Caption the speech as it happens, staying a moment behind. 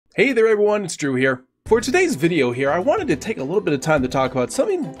Hey there everyone, it's Drew here. For today's video here, I wanted to take a little bit of time to talk about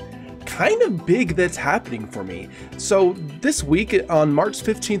something kind of big that's happening for me. So this week on March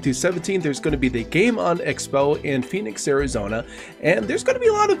 15th through 17th, there's going to be the Game On Expo in Phoenix, Arizona, and there's going to be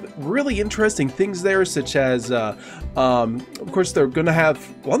a lot of really interesting things there, such as, of course, they're going to have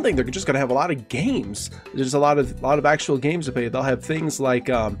one thing. They're just going to have a lot of games. There's a lot of actual games to play. They'll have things like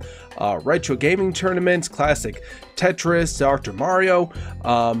retro gaming tournaments, classic Tetris, Dr. Mario,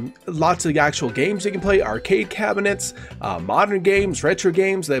 lots of actual games you can play, arcade cabinets, modern games, retro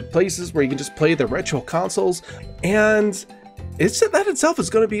games. They have places where you can just play the retro consoles, and that itself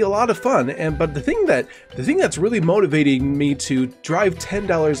is going to be a lot of fun. But the thing that's really motivating me to drive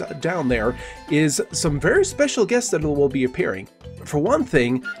 $10 down there is some very special guests that will be appearing. For one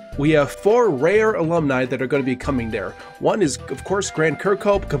thing, we have 4 Rare alumni that are going to be coming there. One is, of course, Grant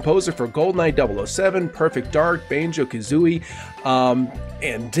Kirkhope, composer for GoldenEye 007, Perfect Dark, Banjo-Kazooie,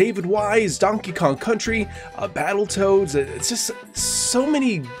 and David Wise, Donkey Kong Country, Battletoads. It's just so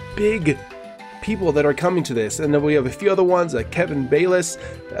many big people that are coming to this. And then we have a few other ones, Kevin Bayless.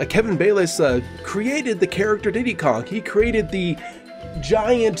 Kevin Bayless created the character Diddy Kong. He created the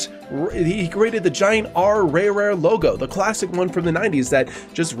giant R Rare logo, the classic one from the 90s that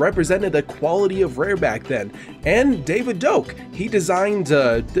just represented the quality of Rare back then. And David Doak, he designed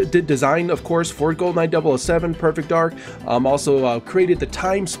did design, of course, for GoldenEye 007, Perfect Dark, also created the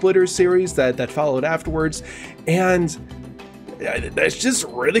Time Splitter series that followed afterwards. And it's just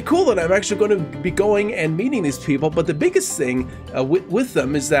really cool that I'm actually going to be going and meeting these people. But the biggest thing with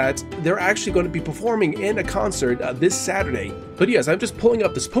them is that they're actually going to be performing in a concert this Saturday. But yes, I'm just pulling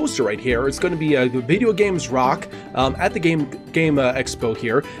up this poster right here. It's going to be Video Games Rock at the Game Expo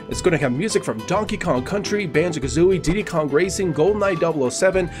here. It's going to have music from Donkey Kong Country, Banjo-Kazooie, Diddy Kong Racing, GoldenEye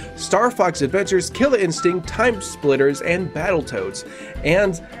 007, Star Fox Adventures, Killer Instinct, Time Splitters, and Battletoads.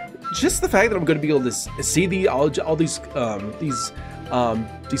 And just the fact that I'm going to be able to see all these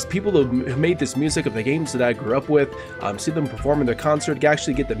people who made this music of the games that I grew up with, see them perform in their concert,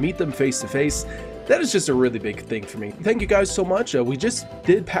 actually get to meet them face to face. That is just a really big thing for me. Thank you guys so much. We just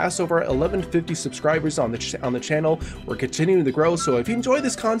did pass over 1150 subscribers on the channel. We're continuing to grow, so if you enjoy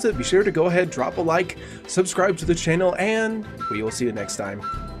this content, be sure to go ahead, drop a like, subscribe to the channel, and we will see you next time.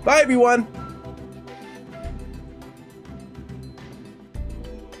 Bye everyone!